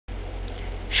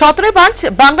17 March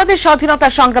Bangladesh স্বাধীনতা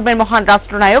সংগ্রামের মহান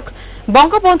রাষ্ট্রনায়ক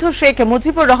বঙ্গবন্ধু শেখ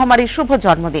মুজিবুর রহমানের শুভ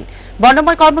জন্মদিন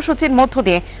বর্ণময় কর্মসূচির মধ্য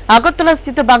দিয়ে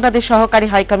আগরতলাস্থিত বাংলাদেশ সহকারী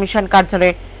হাইকমিশন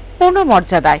কার্যালয়ে পূর্ণ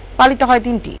মর্যাদায় পালিত হয়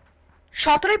দিনটি।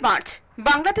 17 মার্চ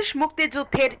বাংলাদেশ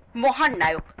মুক্তিযুদ্ধের মহান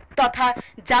নায়ক তথা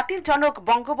জাতির জনক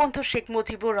বঙ্গবন্ধু শেখ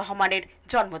মুজিবুর রহমানের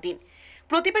জন্মদিন।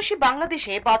 প্রতিবেশী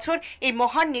বাংলাদেশে বছর এই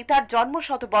মহান নেতার জন্ম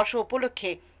শতবর্ষ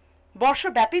উপলক্ষে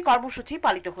বর্ষব্যাপী কর্মসূচি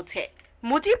পালিত হচ্ছে।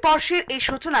 মুজিব বর্ষের এই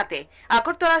সূচনাতে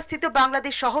আগরতলাস্থিত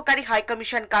বাংলাদেশ সহকারী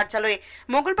হাইকমিশন কার্যালয়ে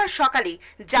মঙ্গলবার সকালে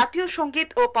জাতীয় সঙ্গীত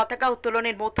ও পতাকা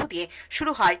উত্তোলনের মধ্য দিয়ে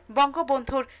শুরু হয়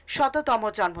বঙ্গবন্ধুর শততম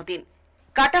জন্মদিন।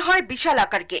 কাটা হয় বিশাল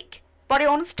আকার কেক। পরে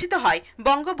অনুষ্ঠিত হয়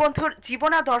বঙ্গবন্ধুর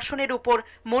জীবনাদর্শনের উপর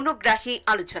মনোগ্রাহী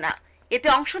আলোচনা। এতে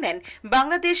অংশ নেন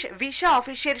বাংলাদেশ ভিসা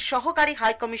অফিসের সহকারী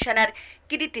হাইকমিশনার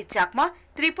কিরিটি চাকমা,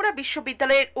 ত্রিপুরা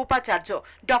বিশ্ববিদ্যালয়ের উপাচার্য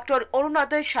ডক্টর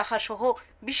অরুণোদয় সাহা সহ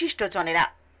বিশিষ্টজনেরা।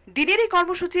 দিনের এই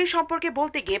কর্মসূচি সম্পর্কে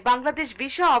বলতে গিয়ে বাংলাদেশ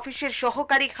ভিসা অফিসের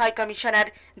সহকারী হাইকমিশনার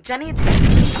জানিয়েছেন,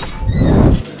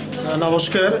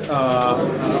 নমস্কার।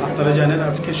 আপনারা জানেন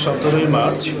আজকে 17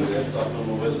 মার্চ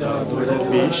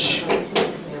 2020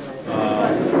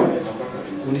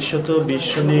 1920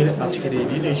 সনের আজকের এই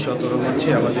দিন, এই 17 মার্চে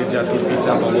আমাদের জাতির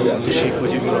পিতা বঙ্গবন্ধু শেখ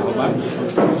মুজিবুর রহমান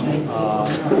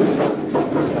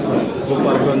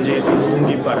গোপালগঞ্জের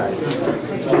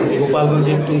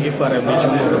টুঙ্গিপাড়ায় উনি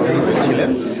জন্মগ্রহণ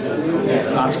করেছিলেন।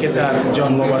 আজকে তার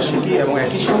জন্মবার্ষিকী এবং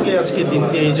একই সঙ্গে আজকে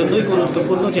দিনটি এই জন্যই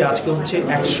গুরুত্বপূর্ণ যে আজকে হচ্ছে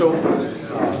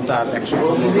তার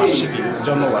 100তম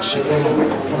জন্মবার্ষিকী।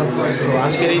 তো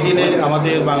আজকের এই দিনে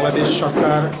আমাদের বাংলাদেশ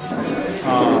সরকার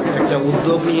একটা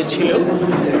উদ্যোগ নিয়েছিল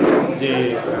যে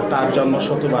তার জন্ম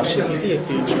শতবার্ষিকীটি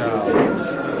একটি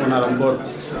অনাড়ম্বর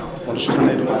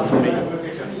অনুষ্ঠানের মাধ্যমে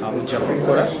উদযাপন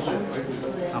করা।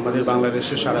 আমাদের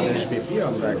বাংলাদেশের সারা দেশব্যাপী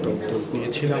আমরা একটা উদ্যোগ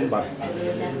নিয়েছিলাম, বা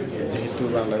যেহেতু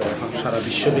বাংলাদেশ এখন সারা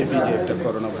বিশ্বব্যাপী যে একটা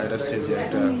করোনা ভাইরাসের যে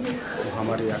একটা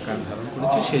মহামারী আকার ধারণ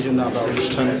করেছে, সেই জন্য আমরা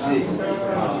অনুষ্ঠান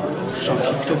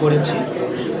সংক্ষিপ্ত করেছি।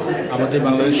 আমাদের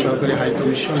বাংলাদেশ সহকারী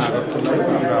হাইকমিশন আগরতলায়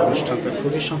আমরা অনুষ্ঠানটা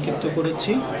খুবই সংক্ষিপ্ত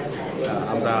করেছি।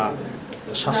 আমরা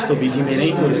স্বাস্থ্যবিধি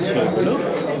মেনেই করেছি এগুলো।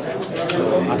 তো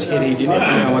আজকের এই দিনে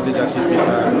আমি আমাদের জাতির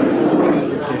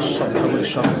পিতাকে শ্রদ্ধা করে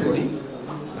স্মরণ করি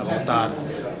এবং তার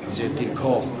যে দীর্ঘ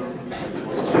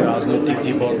রাজনৈতিক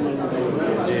জীবন,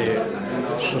 যে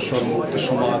শোষণমুক্ত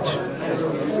সমাজ,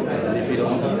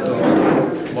 নিপীড়নমুক্ত,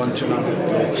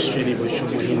 বঞ্চনামুক্ত, শ্রেণী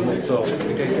বৈষম্যহীন মুক্ত,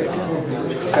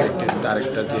 তার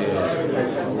একটা যে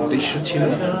উদ্দেশ্য ছিল,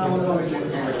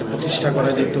 একটা প্রতিষ্ঠা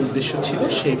করার যে একটা উদ্দেশ্য ছিল,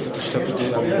 সেই প্রতিষ্ঠার প্রতি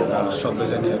আমি শ্রদ্ধা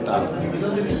জানিয়ে তাকে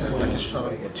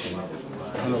স্মরণ করছি।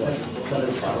 ধন্যবাদ।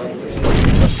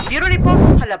 Bureau report,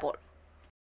 হাল্লাবোল।